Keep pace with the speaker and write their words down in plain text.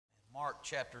Mark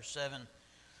chapter 7.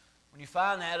 When you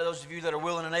find that, those of you that are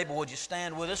willing and able, would you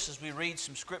stand with us as we read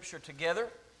some scripture together?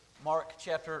 Mark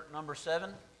chapter number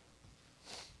 7.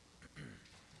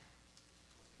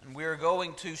 And we're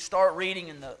going to start reading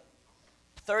in the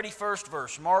 31st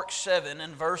verse, Mark 7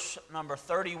 and verse number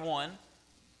 31.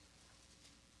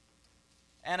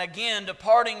 And again,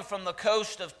 departing from the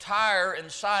coast of Tyre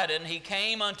and Sidon, he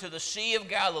came unto the Sea of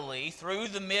Galilee through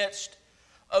the midst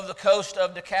of the coast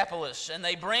of Decapolis. And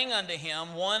they bring unto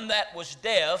him one that was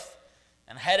deaf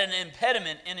and had an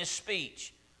impediment in his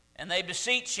speech. And they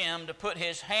beseech him to put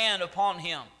his hand upon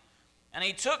him. And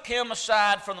he took him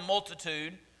aside from the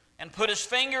multitude and put his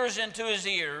fingers into his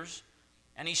ears,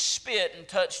 and he spit and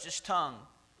touched his tongue.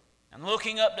 And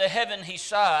looking up to heaven he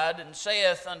sighed, and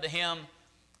saith unto him,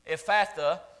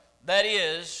 Ephphatha, that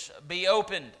is, be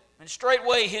opened. And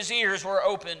straightway his ears were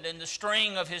opened, and the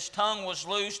string of his tongue was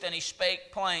loosed, and he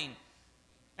spake plain.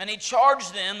 And he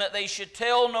charged them that they should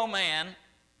tell no man,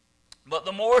 but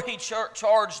the more he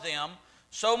charged them,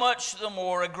 so much the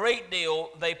more, a great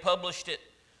deal, they published it,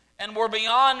 and were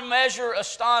beyond measure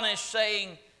astonished,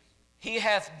 saying, He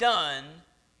hath done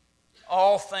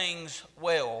all things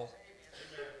well.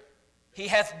 He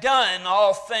hath done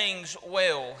all things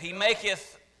well. He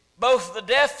maketh both the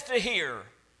deaf to hear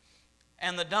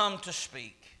and the dumb to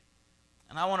speak.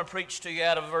 And I want to preach to you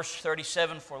out of verse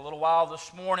 37 for a little while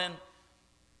this morning.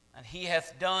 And he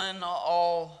hath done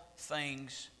all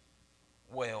things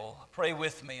well. Pray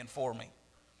with me and for me.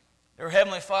 Dear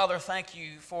Heavenly Father, thank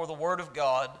you for the Word of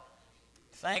God.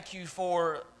 Thank you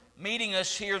for meeting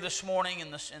us here this morning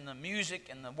in the music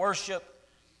and the worship.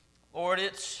 Lord,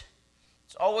 it's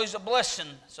always a blessing.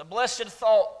 It's a blessed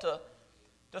thought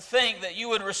to think that you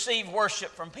would receive worship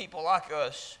from people like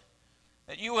us.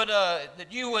 That you would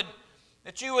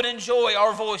enjoy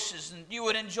our voices, and you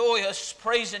would enjoy us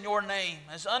praising your name,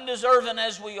 as undeserving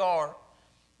as we are.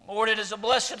 Lord, it is a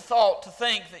blessed thought to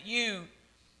think that you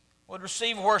would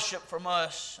receive worship from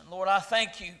us. And Lord, I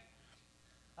thank you.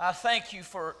 I thank you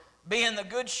for being the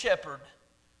good shepherd.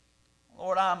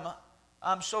 Lord,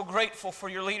 I'm so grateful for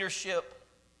your leadership.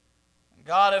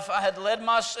 God, if I had led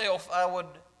myself, I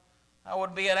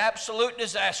would be an absolute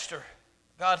disaster.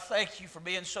 God, thank you for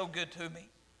being so good to me.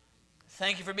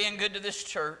 Thank you for being good to this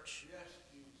church.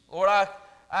 Lord, I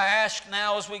ask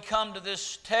now as we come to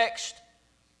this text,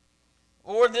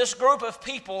 Lord, this group of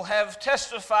people have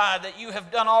testified that you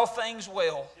have done all things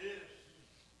well.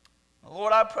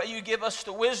 Lord, I pray you give us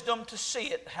the wisdom to see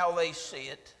it how they see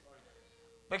it.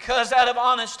 Because out of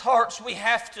honest hearts we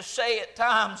have to say at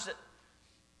times that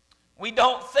we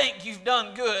don't think you've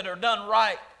done good or done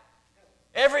right.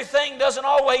 Everything doesn't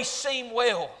always seem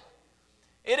well.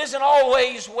 It isn't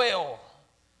always well.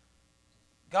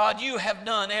 God, you have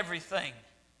done everything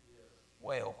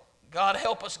well. God,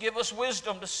 help us, give us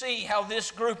wisdom to see how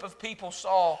this group of people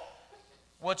saw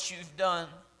what you've done.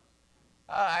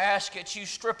 I ask that you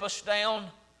strip us down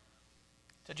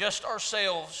to just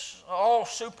ourselves, all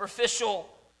superficial,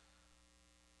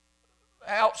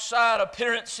 outside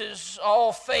appearances,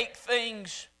 all fake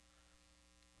things,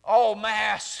 all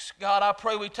masks. God, I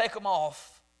pray we take them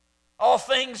off. All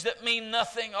things that mean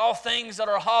nothing, all things that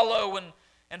are hollow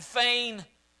and vain,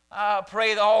 I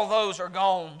pray that all those are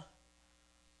gone.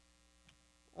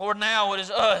 Lord, now it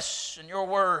is us and your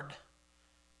word.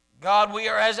 God, we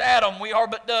are as Adam, we are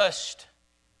but dust.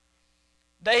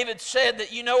 David said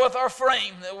that you knoweth our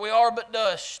frame, that we are but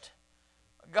dust.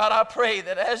 God, I pray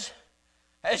that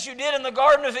as you did in the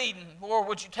Garden of Eden, Lord,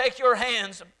 would you take your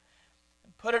hands and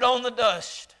put it on the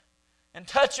dust and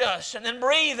touch us and then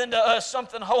breathe into us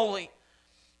something holy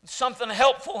and something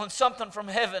helpful and something from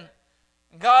heaven.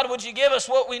 And God, would you give us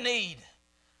what we need?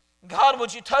 God,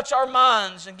 would you touch our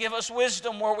minds and give us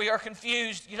wisdom where we are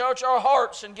confused? You touch our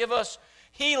hearts and give us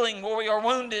healing where we are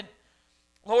wounded.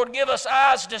 Lord, give us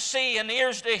eyes to see and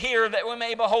ears to hear that we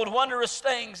may behold wondrous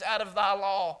things out of thy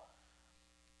law.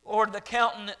 Lord, the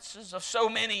countenances of so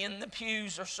many in the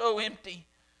pews are so empty,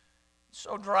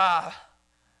 so dry,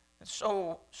 and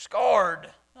so scarred.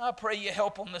 I pray you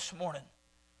help them this morning.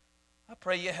 I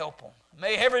pray you help them.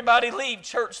 May everybody leave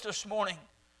church this morning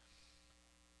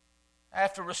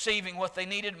after receiving what they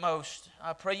needed most.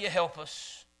 I pray you help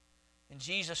us. In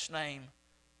Jesus' name.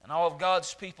 And all of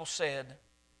God's people said,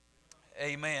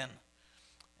 amen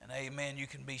and amen. You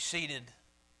can be seated.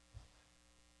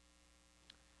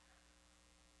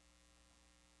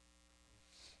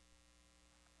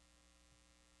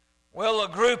 Well, a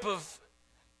group of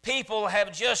people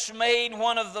have just made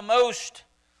one of the most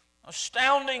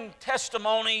astounding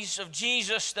testimonies of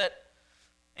Jesus that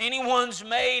anyone's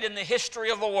made in the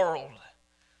history of the world.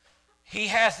 He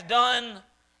hath done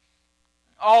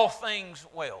all things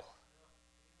well.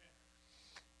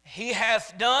 He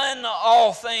hath done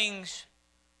all things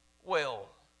well.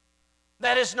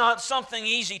 That is not something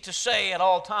easy to say at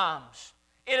all times.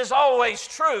 It is always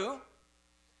true.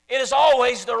 It is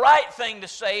always the right thing to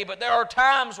say, but there are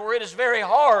times where it is very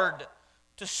hard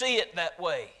to see it that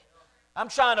way. I'm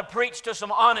trying to preach to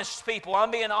some honest people.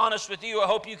 I'm being honest with you. I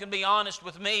hope you can be honest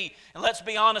with me. And let's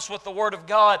be honest with the Word of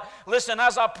God. Listen,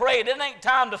 as I prayed, it ain't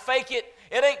time to fake it.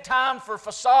 It ain't time for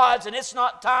facades, and it's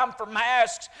not time for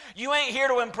masks. You ain't here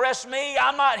to impress me.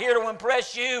 I'm not here to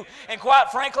impress you. And quite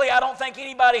frankly, I don't think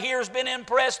anybody here has been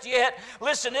impressed yet.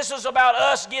 Listen, this is about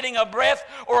us getting a breath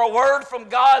or a word from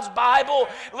God's Bible.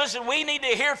 Listen, we need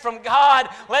to hear from God.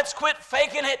 Let's quit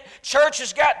faking it. Church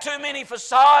has got too many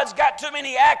facades, got too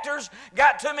many actors,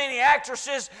 got too many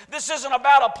actresses. This isn't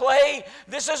about a play.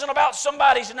 This isn't about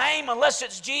somebody's name unless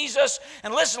it's Jesus.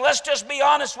 And listen, let's just be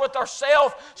honest with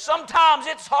ourselves. Sometimes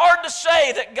it's hard to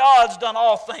say that God's done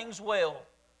all things well.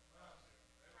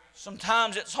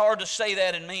 Sometimes it's hard to say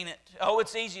that and mean it. Oh,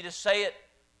 it's easy to say it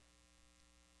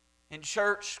in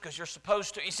church because you're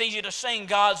supposed to. It's easy to sing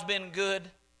God's been good.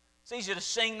 It's easy to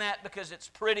sing that because it's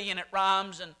pretty and it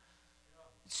rhymes, and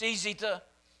it's easy to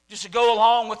just go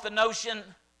along with the notion,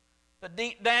 but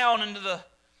deep down into the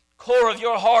core of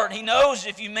your heart, He knows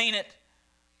if you mean it.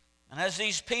 And as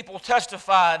these people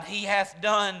testified, He hath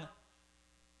done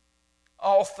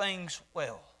all things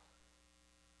well.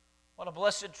 What a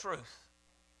blessed truth.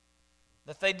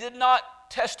 That they did not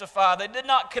testify, they did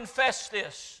not confess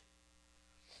this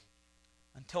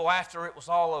until after it was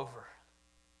all over.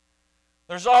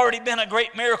 There's already been a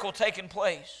great miracle taking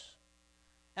place.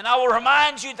 And I will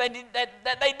remind you that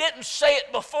they didn't say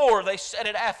it before, they said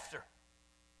it after.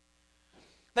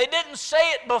 They didn't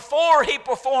say it before He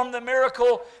performed the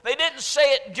miracle. They didn't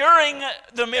say it during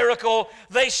the miracle.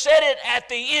 They said it at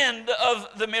the end of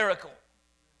the miracle.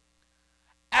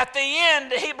 At the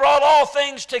end, He brought all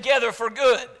things together for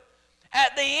good.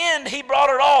 At the end, He brought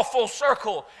it all full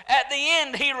circle. At the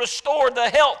end, He restored the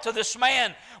health to this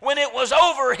man. When it was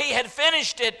over, He had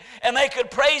finished it, and they could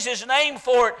praise His name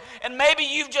for it. And maybe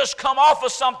you've just come off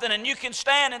of something, and you can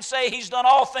stand and say He's done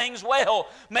all things well.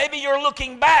 Maybe you're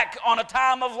looking back on a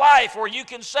time of life where you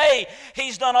can say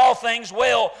He's done all things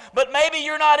well. But maybe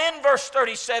you're not in verse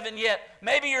 37 yet.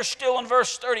 Maybe you're still in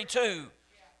verse 32,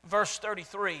 verse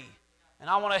 33. And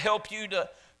I want to help you to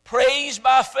praise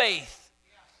by faith.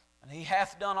 And He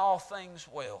hath done all things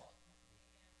well.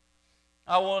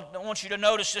 I want you to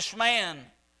notice this man.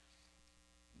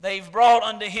 They've brought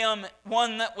unto him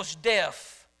one that was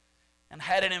deaf and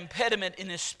had an impediment in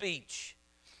his speech.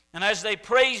 And as they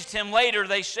praised Him later,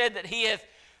 they said that He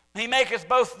maketh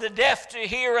both the deaf to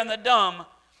hear and the dumb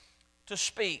to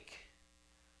speak.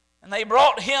 And they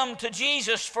brought him to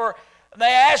Jesus, for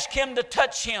they asked Him to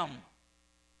touch him,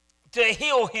 to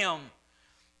heal him.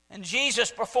 And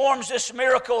Jesus performs this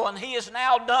miracle, and He has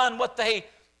now done what they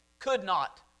could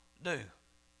not do.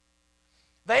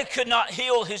 They could not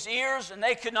heal his ears, and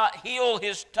they could not heal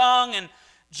his tongue, and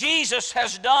Jesus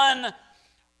has done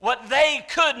what they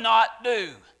could not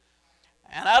do.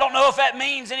 And I don't know if that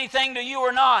means anything to you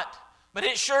or not, but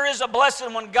it sure is a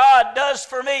blessing when God does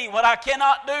for me what I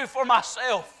cannot do for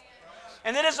myself.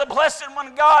 And it is a blessing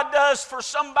when God does for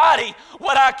somebody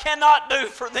what I cannot do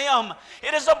for them.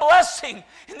 It is a blessing,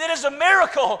 and it is a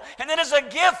miracle, and it is a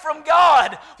gift from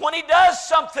God when He does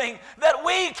something that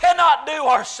we cannot do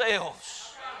ourselves.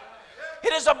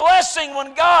 It is a blessing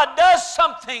when God does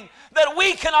something that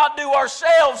we cannot do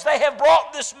ourselves. They have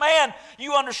brought this man.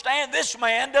 You understand, this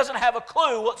man doesn't have a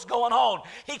clue what's going on.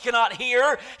 He cannot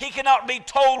hear. He cannot be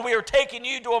told, we are taking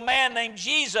you to a man named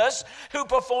Jesus who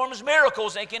performs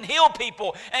miracles and can heal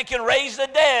people and can raise the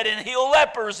dead and heal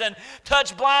lepers and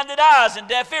touch blinded eyes and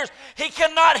deaf ears. He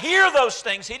cannot hear those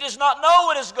things. He does not know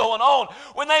what is going on.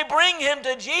 When they bring him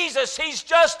to Jesus, he's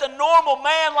just a normal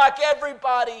man like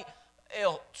everybody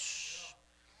else.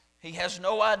 He has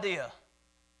no idea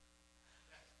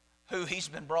who he's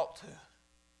been brought to.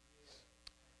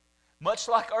 Much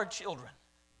like our children,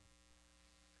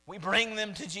 we bring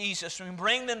them to Jesus, we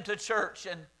bring them to church,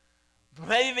 and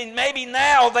maybe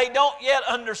now they don't yet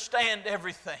understand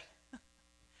everything.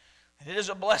 It is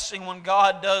a blessing when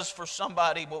God does for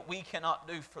somebody what we cannot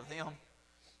do for them.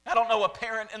 I don't know a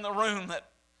parent in the room that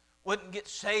wouldn't get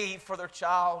saved for their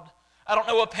child. I don't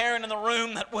know a parent in the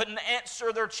room that wouldn't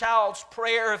answer their child's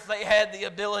prayer if they had the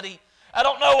ability. I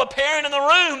don't know a parent in the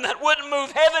room that wouldn't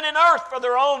move heaven and earth for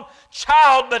their own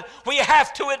child, but we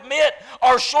have to admit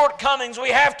our shortcomings. We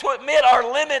have to admit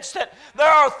our limits, that there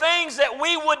are things that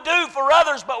we would do for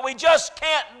others, but we just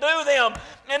can't do them.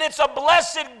 And it's a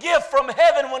blessed gift from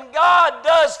heaven when God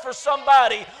does for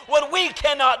somebody what we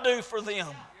cannot do for them.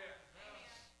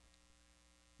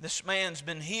 This man's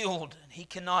been healed, and he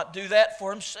cannot do that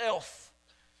for himself.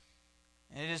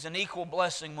 And it is an equal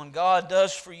blessing when God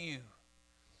does for you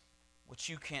what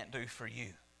you can't do for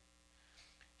you.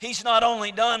 He's not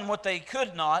only done what they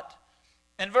could not.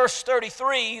 In verse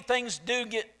 33, things do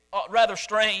get rather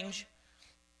strange.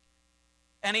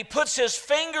 And he puts his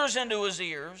fingers into his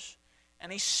ears,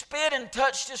 and he spit and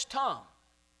touched his tongue.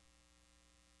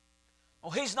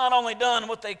 Well, he's not only done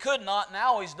what they could not,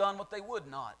 now he's done what they would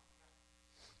not.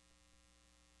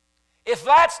 If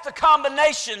that's the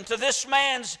combination to this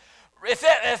man's,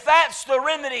 if that's the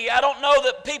remedy, I don't know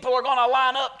that people are going to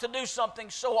line up to do something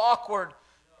so awkward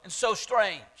and so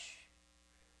strange.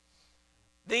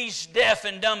 These deaf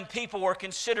and dumb people were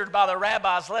considered by the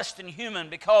rabbis less than human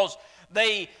because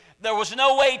there was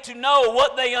no way to know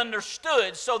what they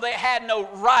understood, so they had no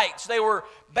rights. They were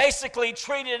basically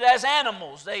treated as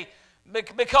animals.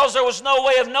 Because there was no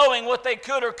way of knowing what they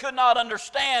could or could not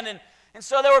understand, and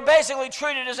so they were basically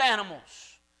treated as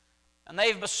animals. And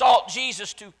they've besought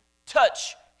Jesus to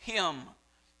touch him.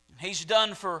 He's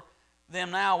done for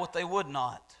them now what they would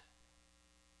not.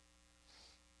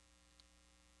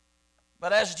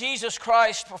 But as Jesus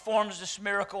Christ performs this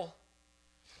miracle,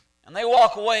 and they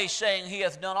walk away saying, He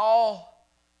hath done all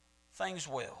things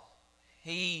well.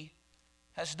 He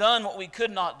has done what we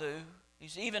could not do.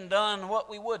 He's even done what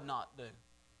we would not do.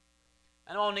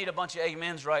 I don't need a bunch of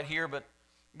amens right here, but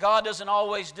God doesn't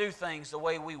always do things the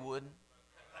way we would.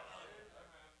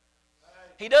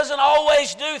 He doesn't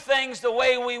always do things the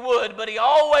way we would, but He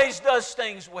always does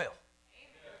things well.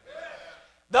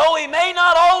 Though He may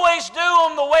not always do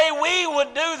them the way we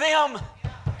would do them,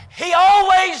 He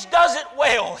always does it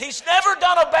well. He's never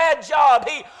done a bad job.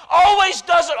 He always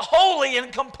does it wholly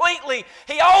and completely.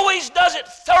 He always does it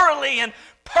thoroughly and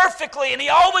perfectly, and He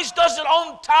always does it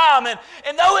on time.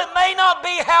 And though it may not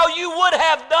be how you would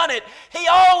have done it, He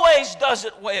always does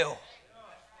it well.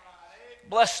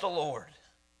 Bless the Lord.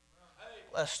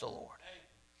 Bless the Lord.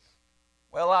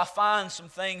 Well, I find some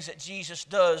things that Jesus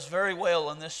does very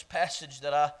well in this passage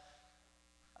that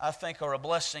I think are a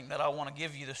blessing that I want to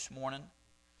give you this morning.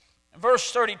 In verse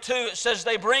 32, it says,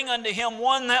 They bring unto him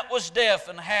one that was deaf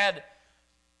and had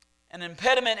an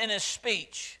impediment in his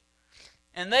speech.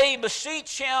 And they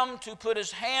beseech him to put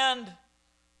his hand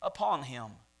upon him.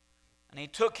 And he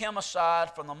took him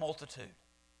aside from the multitude.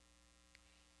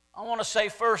 I want to say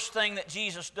first thing that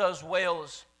Jesus does well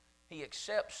is He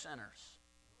accepts sinners.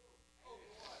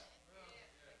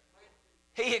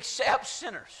 He accepts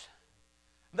sinners.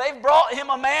 They've brought him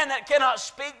a man that cannot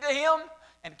speak to him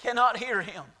and cannot hear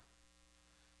him.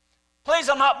 Please,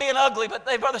 I'm not being ugly, but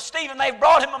Brother Stephen, they've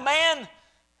brought him a man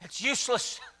that's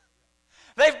useless.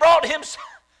 They've brought him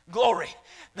glory.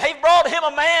 They've brought him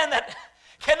a man that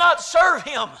cannot serve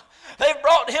him. They've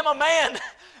brought him a man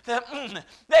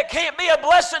that can't be a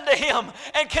blessing to him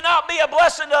and cannot be a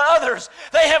blessing to others.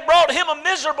 They have brought him a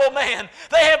miserable man.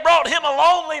 They have brought him a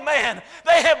lonely man.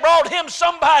 They have brought him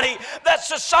somebody that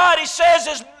society says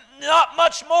is not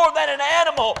much more than an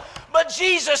animal. But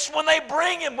Jesus, when they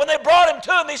brought him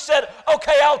to him, He said,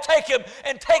 okay, I'll take him,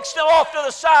 and takes him off to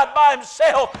the side by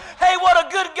himself. Hey, what a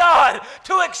good God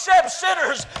to accept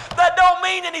sinners that don't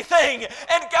mean anything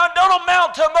and don't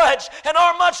amount to much and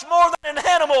are much more than an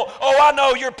animal. Oh, I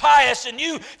know you're pious and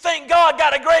you think God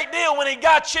got a great deal when He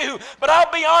got you, but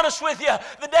I'll be honest with you,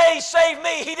 the day He saved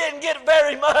me, He didn't get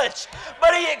very much,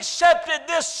 but He accepted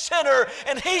this sinner,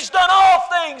 and He's done all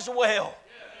things well.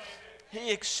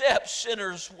 He accepts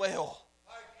sinners well.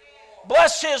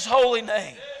 Bless His holy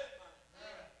name.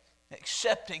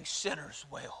 Accepting sinners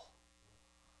well.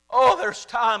 Oh, there's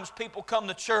times people come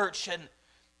to church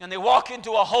and they walk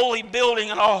into a holy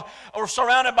building and are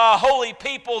surrounded by holy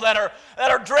people that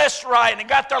are dressed right and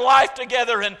got their life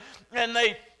together, and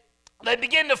they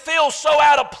begin to feel so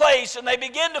out of place, and they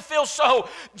begin to feel so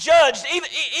judged,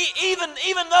 even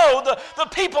though the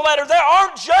people that are there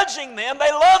aren't judging them.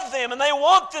 They love them and they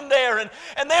want them there, and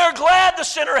they are glad the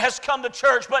sinner has come to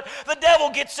church. But the devil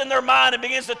gets in their mind and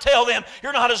begins to tell them,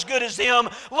 you're not as good as them.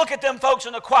 Look at them folks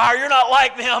in the choir. You're not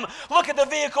like them. Look at the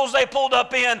vehicles they pulled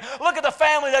up in. Look at the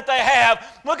family that they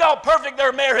have. Look how perfect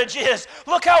their marriage is.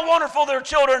 Look how wonderful their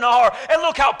children are. And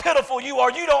look how pitiful you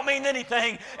are. You don't mean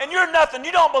anything. And you're nothing.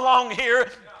 You don't belong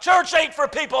here. Church ain't for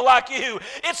people like you.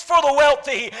 It's for the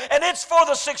wealthy, and it's for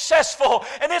the successful,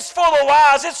 and it's for the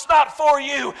wise. It's not for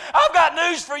you. I've got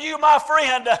news for you, my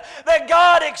friend, that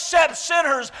God accepts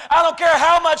sinners. I don't care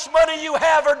how much money you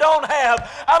have or don't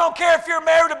have. I don't care if you're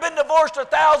married or been divorced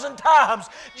 1,000 times.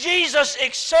 Jesus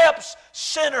accepts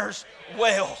sinners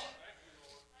well.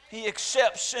 He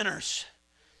accepts sinners.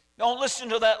 Don't listen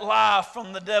to that lie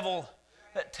from the devil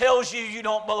that tells you you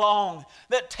don't belong,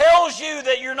 that tells you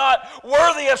that you're not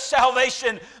worthy of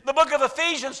salvation. The book of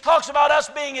Ephesians talks about us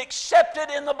being accepted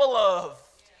in the beloved.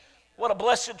 What a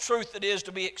blessed truth it is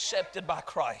to be accepted by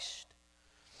Christ.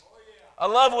 I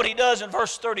love what he does in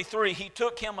verse 33. He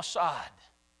took him aside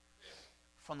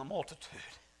from the multitude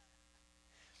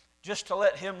just to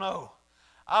let him know,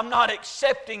 I'm not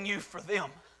accepting you for them.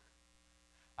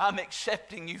 I'm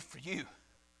accepting you for you.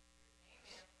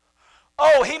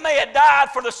 Oh, he may have died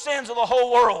for the sins of the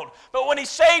whole world. But when he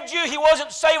saved you, he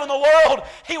wasn't saving the world.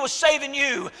 He was saving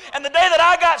you. And the day that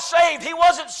I got saved, he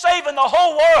wasn't saving the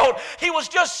whole world. He was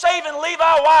just saving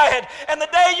Levi Wyatt. And the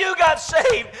day you got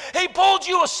saved, he pulled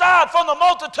you aside from the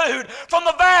multitude, from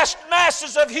the vast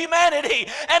masses of humanity.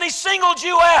 And he singled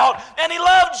you out. And he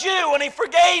loved you. And he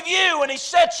forgave you. And he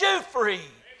set you free.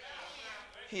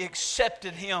 He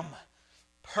accepted him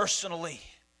personally,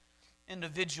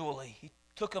 individually. He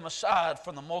took him aside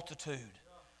from the multitude.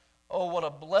 Oh, what a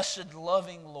blessed,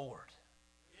 loving Lord.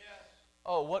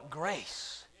 Oh, what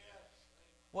grace.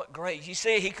 What grace. You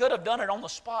see, he could have done it on the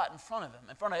spot in front of him,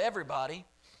 in front of everybody,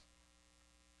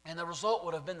 and the result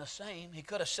would have been the same. He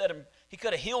could have set him, he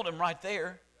could have healed him right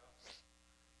there.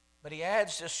 But he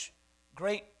adds this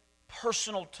great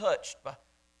personal touch by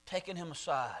taking him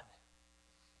aside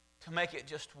to make it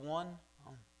just one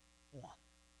on one.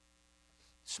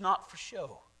 It's not for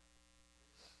show.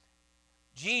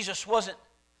 Jesus wasn't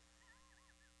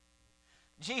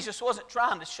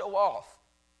trying to show off.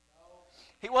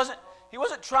 He wasn't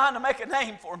trying to make a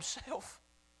name for himself.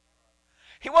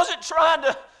 He wasn't trying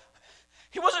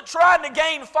to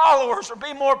gain followers or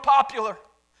be more popular.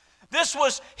 His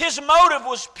motive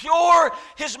was pure,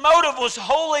 his motive was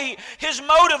holy, his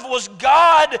motive was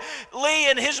godly,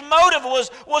 and his motive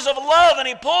was of love. And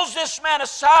he pulls this man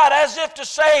aside as if to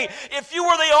say, if you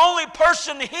were the only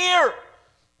person here,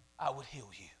 I would heal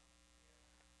you.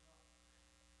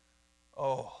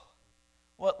 Oh,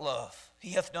 what love.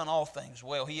 He hath done all things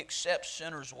well. He accepts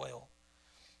sinners well.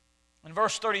 In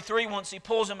verse 33, once he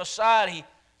pulls him aside,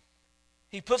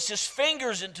 he puts his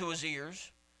fingers into his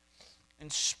ears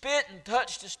and spit and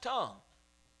touched his tongue.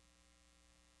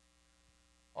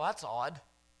 Well, that's odd.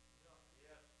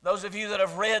 Those of you that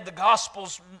have read the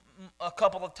Gospels a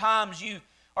couple of times, you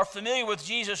are familiar with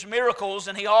Jesus' miracles,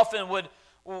 and he often would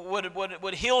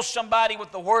heal somebody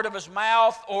with the word of his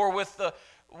mouth, or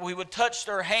we would touch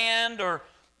their hand, or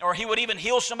he would even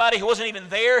heal somebody who wasn't even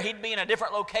there. He'd be in a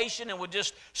different location and would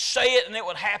just say it and it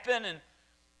would happen.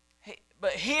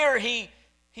 But here he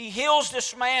heals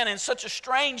this man in such a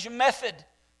strange method,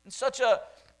 in such an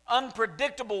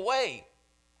unpredictable way.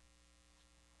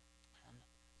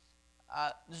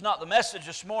 This is not the message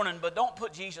this morning, but don't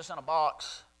put Jesus in a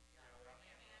box.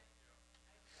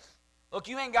 Look,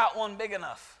 you ain't got one big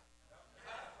enough.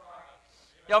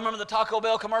 Y'all remember the Taco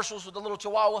Bell commercials with the little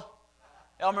chihuahua?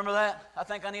 Y'all remember that? I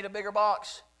think I need a bigger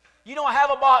box. You don't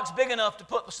have a box big enough to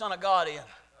put the Son of God in.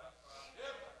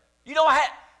 You don't have,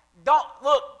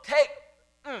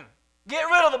 get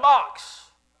rid of the box.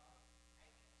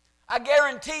 I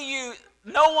guarantee you,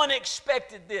 no one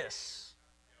expected this.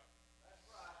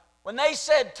 When they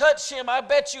said touch him, I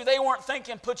bet you they weren't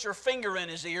thinking put your finger in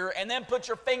his ear and then put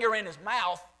your finger in his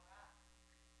mouth.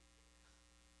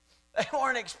 They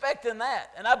weren't expecting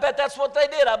that. And I bet that's what they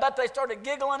did. I bet they started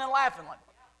giggling and laughing like,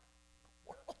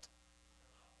 what in the world?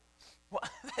 Well,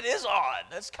 that is odd.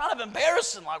 That's kind of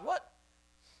embarrassing. Like, what?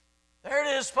 There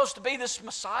it is, supposed to be this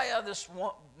Messiah, this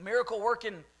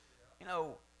miracle-working,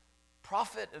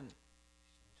 prophet, and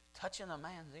touching a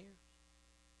man's ears.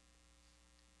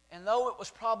 And though it was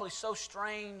probably so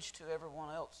strange to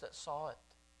everyone else that saw it,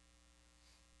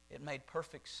 it made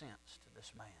perfect sense to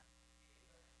this man.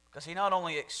 Because he not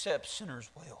only accepts sinners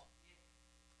well,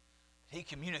 but he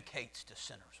communicates to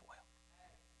sinners well.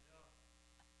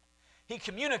 He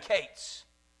communicates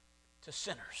to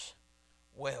sinners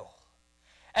well.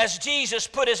 As Jesus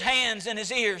put his hands in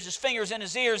his ears, his fingers in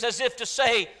his ears, as if to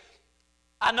say,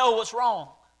 I know what's wrong.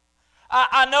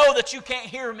 I know that you can't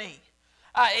hear me.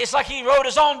 It's like he wrote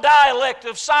his own dialect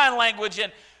of sign language,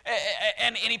 and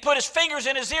he put his fingers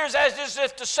in his ears as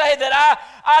if to say that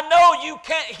I know you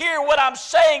can't hear what I'm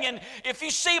saying, and if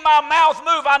you see my mouth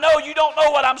move, I know you don't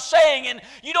know what I'm saying, and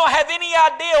you don't have any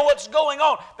idea what's going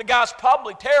on. The guy's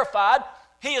probably terrified.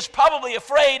 He is probably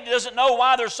afraid. He doesn't know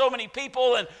why there's so many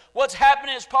people and what's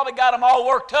happening. It's probably got him all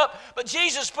worked up. But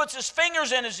Jesus puts his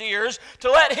fingers in his ears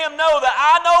to let him know that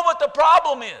I know what the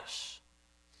problem is.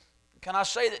 Can I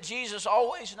say that Jesus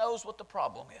always knows what the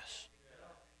problem is?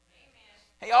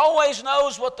 He always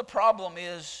knows what the problem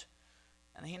is,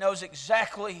 and he knows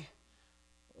exactly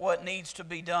what needs to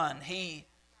be done. He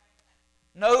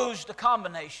knows the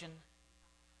combination.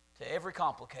 to every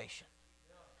complication.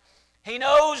 He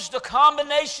knows the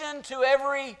combination to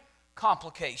every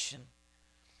complication.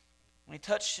 When he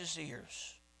touched his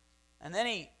ears, and then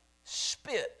he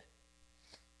spit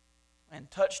and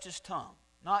touched his tongue.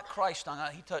 Not Christ's tongue,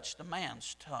 he touched the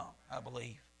man's tongue, I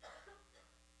believe.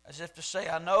 As if to say,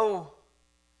 I know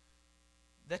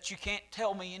that you can't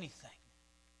tell me anything.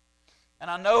 And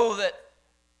I know that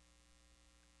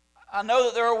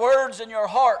there are words in your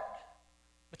heart,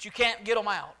 but you can't get them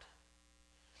out.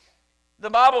 The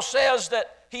Bible says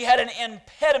that he had an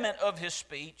impediment of his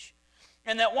speech,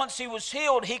 and that once he was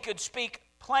healed, he could speak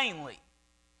plainly.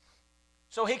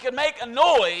 So he could make a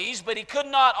noise, but he could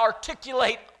not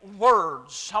articulate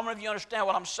words. How many of you understand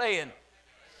what I'm saying?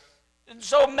 And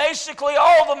so basically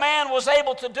all the man was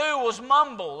able to do was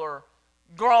mumble or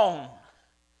groan.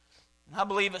 And I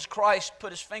believe as Christ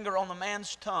put his finger on the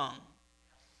man's tongue,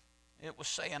 it was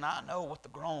saying, I know what the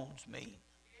groans mean.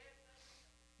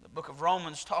 The book of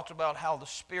Romans talked about how the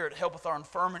Spirit helpeth our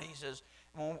infirmities. As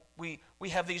when we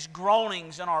have these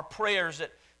groanings in our prayers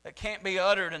that can't be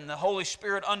uttered, and the Holy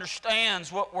Spirit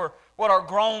understands what our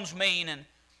groans mean. And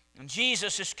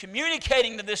Jesus is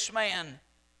communicating to this man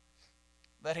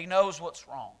that he knows what's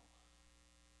wrong.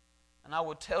 And I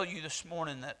would tell you this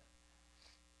morning that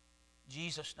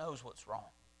Jesus knows what's wrong.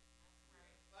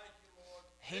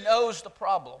 He knows the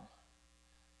problem.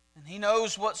 And he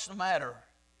knows what's the matter.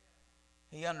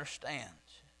 He understands.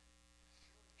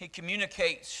 He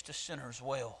communicates to sinners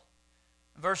well.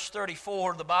 Verse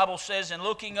 34, the Bible says, and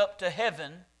looking up to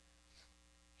heaven,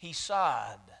 he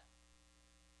sighed.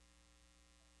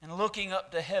 And looking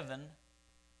up to heaven,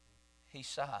 he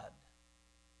sighed.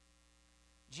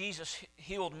 Jesus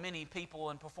healed many people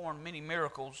and performed many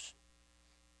miracles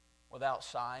without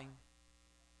sighing.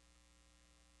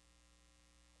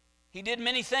 He did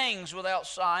many things without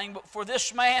sighing, but for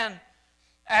this man,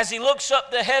 as he looks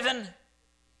up to heaven,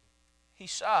 he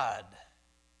sighed.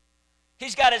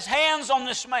 He's got his hands on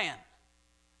this man.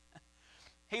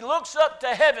 He looks up to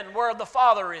heaven where the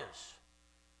Father is,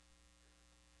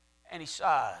 and he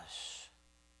sighs.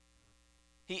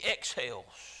 He exhales.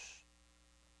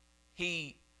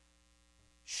 He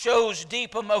shows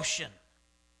deep emotion.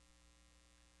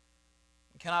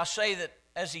 Can I say that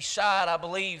as he sighed, I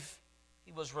believe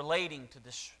he was relating to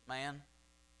this man.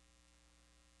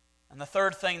 And the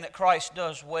third thing that Christ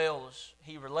does well is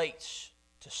he relates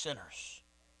to sinners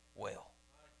well.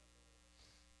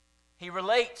 He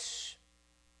relates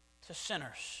to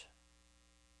sinners.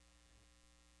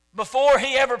 Before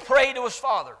he ever prayed to his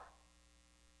Father,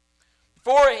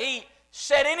 before he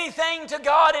said anything to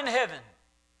God in heaven,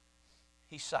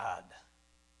 he sighed.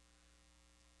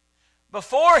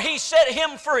 Before he set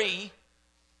him free,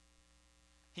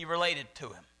 he related to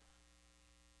him.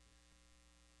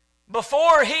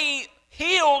 Before he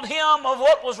healed him of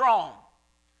what was wrong,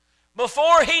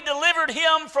 before he delivered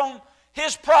him from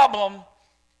his problem,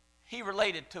 he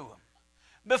related to him.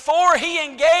 Before he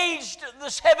engaged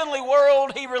this heavenly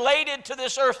world, he related to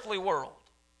this earthly world.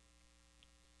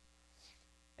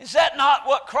 Is that not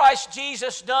what Christ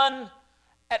Jesus done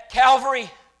at Calvary?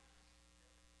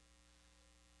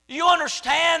 You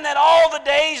understand that all the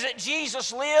days that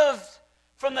Jesus lived,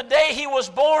 from the day he was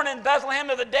born in Bethlehem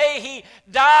to the day he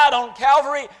died on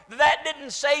Calvary, that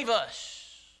didn't save us.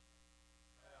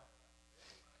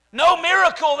 No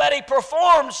miracle that he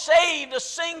performed saved a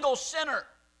single sinner.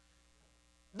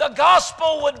 The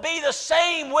gospel would be the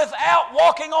same without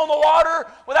walking on the water,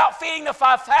 without feeding the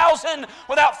 5,000,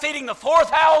 without feeding the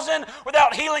 4,000,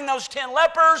 without healing those 10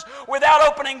 lepers, without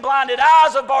opening blinded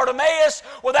eyes of Bartimaeus,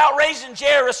 without raising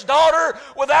Jairus' daughter,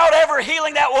 without ever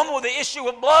healing that woman with the issue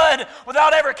of blood,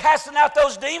 without ever casting out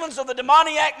those demons of the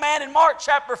demoniac man in Mark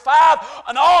chapter 5,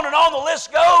 and on the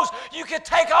list goes. You could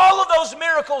take all of those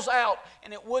miracles out,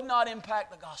 and it would not impact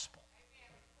the gospel.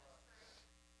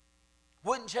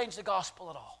 Wouldn't change the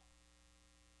gospel at all.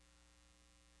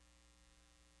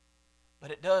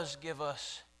 But it does give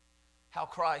us how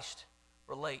Christ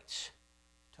relates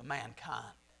to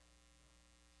mankind.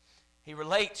 He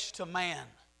relates to man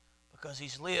because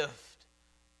he's lived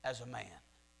as a man.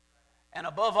 And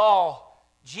above all,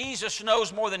 Jesus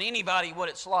knows more than anybody what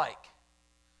it's like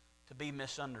to be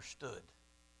misunderstood.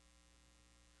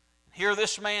 Here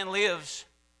this man lives,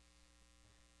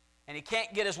 and he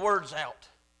can't get his words out.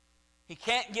 He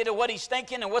can't get at what he's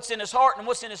thinking and what's in his heart and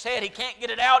what's in his head. He can't get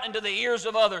it out into the ears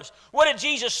of others. What did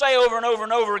Jesus say over and over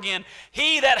and over again?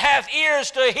 He that hath ears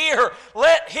to hear,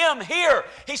 let him hear.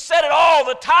 He said it all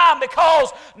the time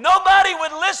because nobody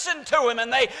would listen to him,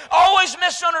 and they always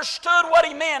misunderstood what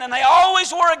he meant, and they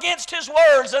always were against his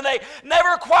words, and they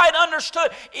never quite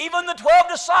understood. Even the 12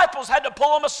 disciples had to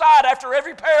pull him aside after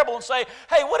every parable and say,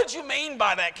 hey, what did you mean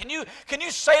by that? Can you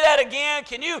say that again?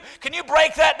 Can you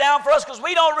break that down for us? Because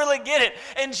we don't really get it.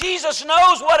 And Jesus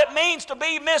knows what it means to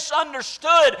be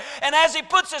misunderstood. And as he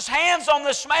puts his hands on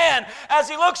this man, as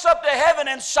he looks up to heaven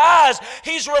and sighs,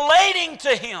 he's relating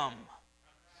to him.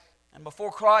 And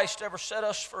before Christ ever set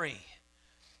us free,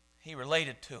 he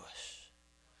related to us.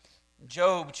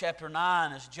 Job chapter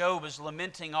 9, as Job is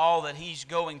lamenting all that he's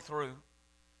going through,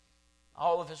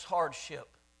 all of his hardship,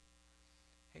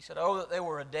 he said, oh, that there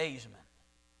were a daysman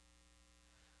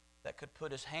that could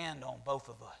put his hand on both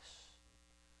of us.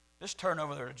 Just turn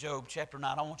over there to Job chapter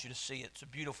 9. I want you to see it. It's a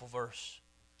beautiful verse.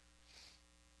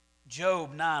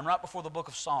 Job 9, right before the book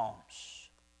of Psalms.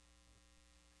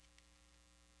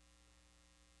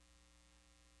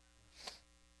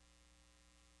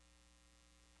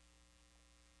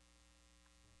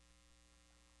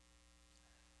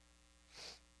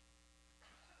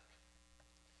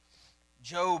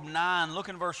 Job 9, look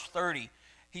in verse 30.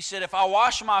 He said, if I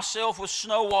wash myself with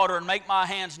snow water and make my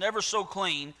hands never so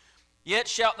clean, yet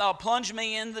shalt thou plunge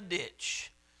me in the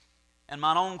ditch, and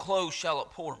mine own clothes shall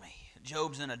abhor me.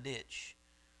 Job's in a ditch.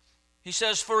 He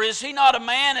says, for is he not a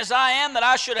man as I am, that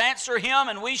I should answer him,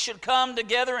 and we should come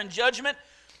together in judgment?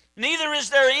 Neither is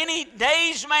there any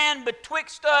daysman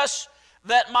betwixt us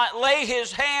that might lay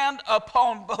his hand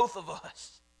upon both of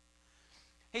us.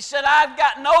 He said, I've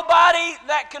got nobody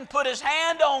that can put his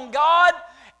hand on God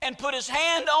and put his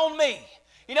hand on me.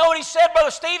 You know what he said,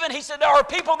 Brother Stephen? He said, there are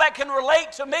people that can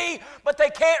relate to me, but they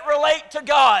can't relate to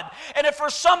God. And if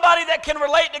there's somebody that can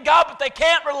relate to God, but they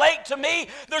can't relate to me,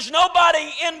 there's nobody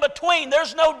in between.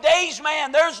 There's no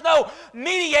daysman. There's no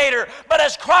mediator. But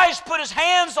as Christ put his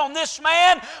hands on this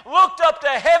man, looked up to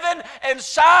heaven and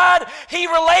sighed, he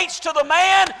relates to the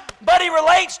man, but he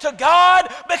relates to God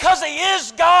because he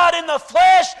is God in the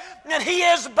flesh, and he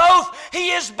is both.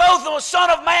 He is both the Son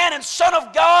of Man and Son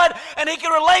of God, and he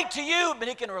can relate to you, but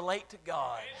he can relate to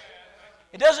God.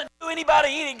 It doesn't do anybody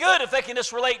any good if they can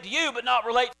just relate to you but not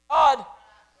relate to God.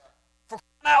 For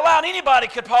crying out loud, anybody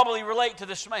could probably relate to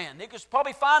this man. You could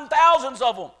probably find thousands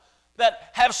of them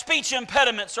that have speech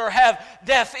impediments or have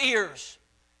deaf ears.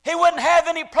 He wouldn't have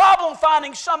any problem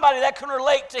finding somebody that can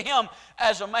relate to him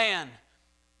as a man.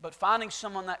 But finding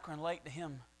someone that can relate to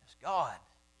him as God,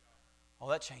 oh,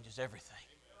 that changes everything.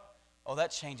 Oh, that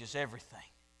changes everything.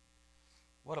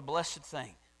 What a blessed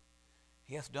thing.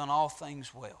 He hath done all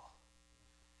things well.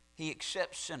 He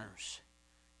accepts sinners.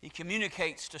 He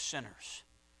communicates to sinners.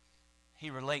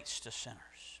 He relates to sinners.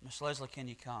 Miss Leslie, can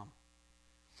you come?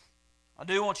 I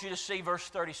do want you to see verse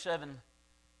 37.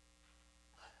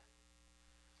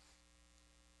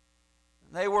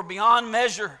 They were beyond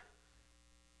measure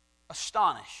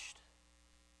astonished.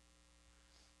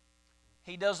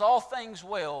 He does all things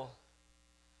well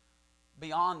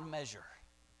beyond measure.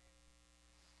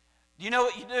 Do you know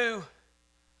what you do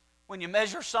when you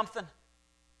measure something?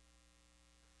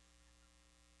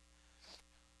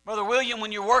 Brother William,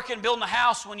 when you're working, building a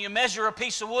house, when you measure a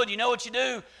piece of wood, you know what you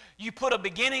do? You put a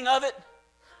beginning of it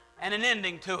and an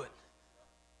ending to it.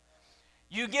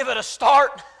 You give it a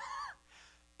start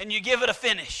and you give it a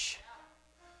finish.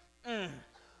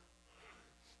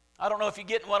 I don't know if you're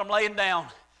getting what I'm laying down.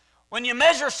 When you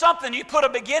measure something, you put a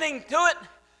beginning to it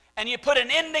and you put an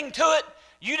ending to it.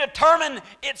 You determine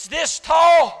it's this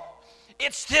tall,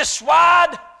 it's this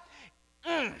wide.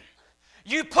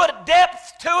 You put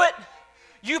depth to it.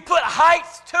 You put height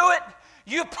to it.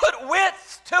 You put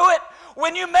width to it.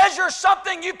 When you measure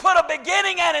something, you put a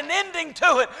beginning and an ending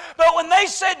to it. But when they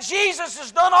said Jesus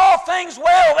has done all things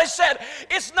well, they said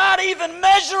it's not even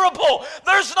measurable.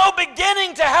 There's no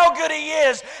beginning to how good he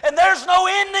is, and there's no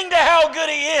ending to how good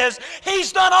he is.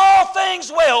 He's done all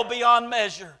things well beyond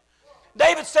measure.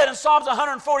 David said in Psalms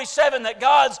 147 that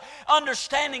God's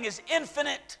understanding is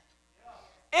infinite.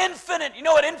 Infinite. You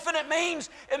know what infinite means?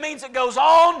 It means it goes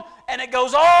on and it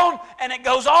goes on and it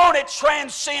goes on. It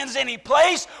transcends any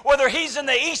place. Whether he's in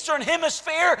the Eastern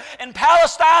Hemisphere, in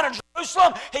Palestine or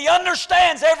Jerusalem, he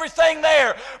understands everything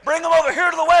there. Bring him over here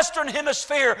to the Western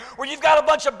Hemisphere where you've got a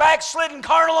bunch of backslidden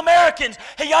carnal Americans.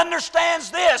 He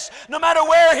understands this. No matter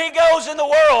where he goes in the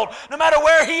world, no matter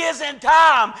where he is in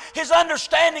time, his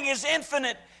understanding is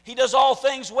infinite. He does all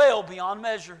things well beyond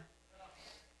measure.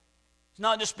 It's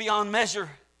not just beyond measure.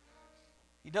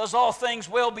 He does all things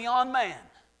well beyond man.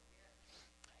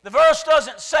 The verse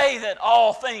doesn't say that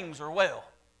all things are well,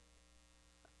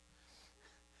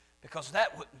 because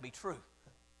that wouldn't be true.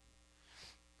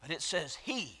 But it says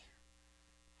He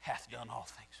hath done all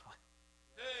things well.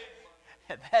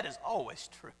 And that is always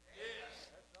true.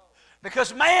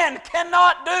 Because man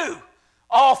cannot do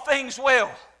all things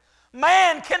well.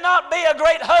 Man cannot be a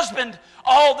great husband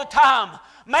all the time.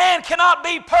 Man cannot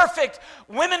be perfect.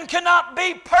 Women cannot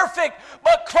be perfect.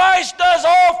 But Christ does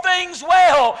all things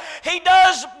well. He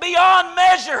does beyond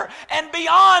measure and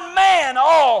beyond man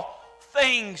all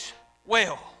things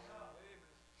well.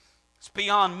 It's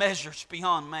beyond measure. It's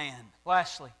beyond man.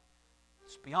 Lastly,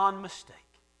 it's beyond mistake.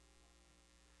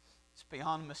 It's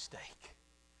beyond mistake.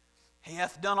 He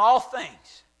hath done all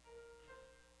things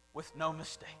with no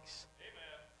mistakes.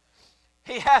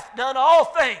 He hath done all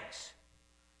things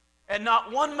and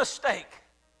not one mistake.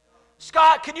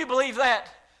 Scott, can you believe that?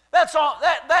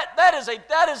 That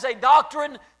is a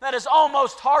doctrine that is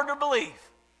almost hard to believe.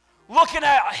 Looking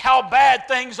at how bad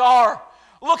things are,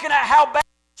 looking at how bad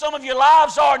some of your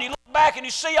lives are, and you look back and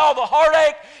you see all the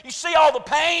heartache, you see all the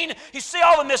pain, you see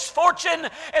all the misfortune,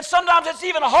 and sometimes it's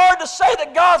even hard to say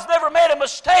that God's never made a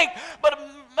mistake, but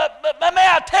may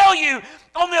I tell you,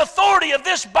 on the authority of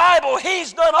this Bible,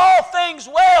 He's done all things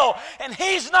well, and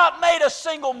He's not made a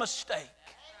single mistake.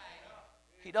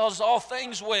 He does all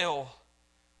things well,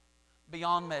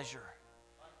 beyond measure,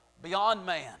 beyond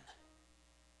man,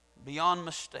 beyond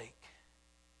mistake.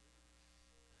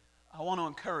 I want to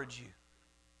encourage you,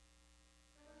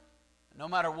 no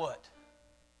matter what,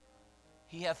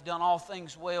 He hath done all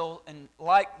things well, and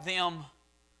like them,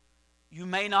 you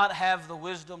may not have the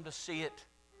wisdom to see it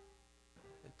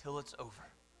until it's over.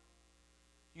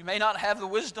 You may not have the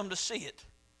wisdom to see it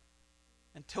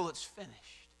until it's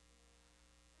finished.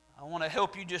 I want to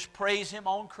help you just praise Him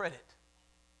on credit.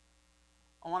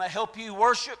 I want to help you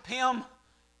worship Him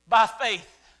by faith.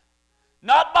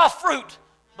 Not by fruit,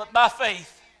 but by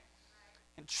faith.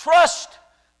 And trust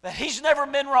that He's never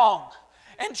been wrong.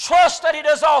 And trust that He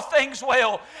does all things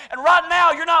well. And right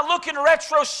now, you're not looking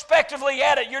retrospectively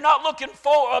at it. You're not looking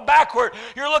backward.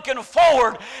 You're looking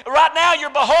forward. Right now, you're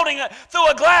beholding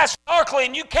through a glass darkly,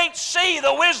 and you can't see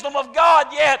the wisdom of God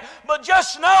yet. But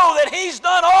just know that He's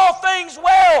done all things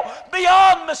well,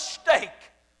 beyond mistake.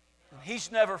 And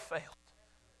He's never failed.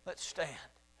 Let's stand.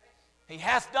 He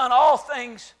hath done all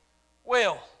things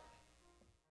well.